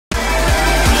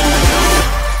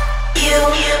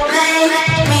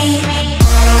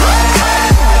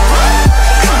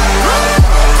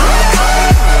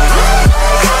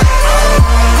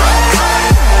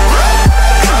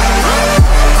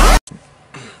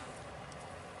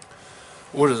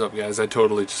What is up, guys? I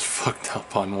totally just fucked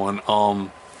up on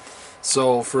one.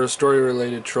 So for a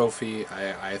story-related trophy,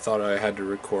 I thought I had to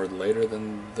record later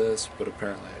than this, but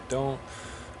apparently I don't.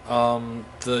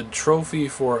 The trophy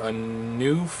for a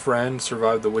new friend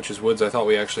survived the Witch's Woods. I thought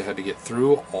we actually had to get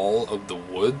through all of the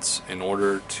woods in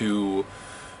order to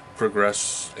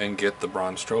progress and get the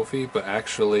bronze trophy, but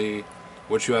actually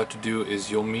what you have to do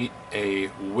is you'll meet a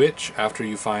witch after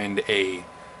you find a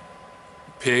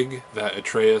pig that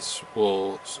Atreus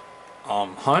will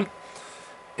hunt,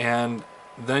 and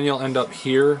then you'll end up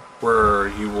here where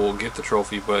you will get the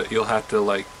trophy, but you'll have to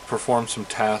like perform some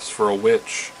tasks for a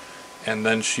witch, and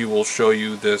then she will show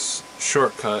you this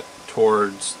shortcut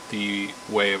towards the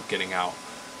way of getting out.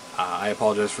 I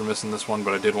apologize for missing this one,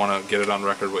 but I did want to get it on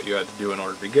record what you had to do in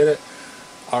order to get it.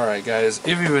 Alright guys,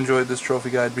 if you've enjoyed this trophy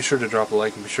guide, be sure to drop a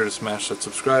like and be sure to smash that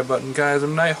subscribe button. Guys,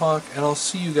 I'm Nighthawk, and I'll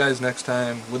see you guys next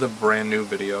time with a brand new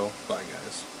video. Bye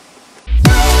guys.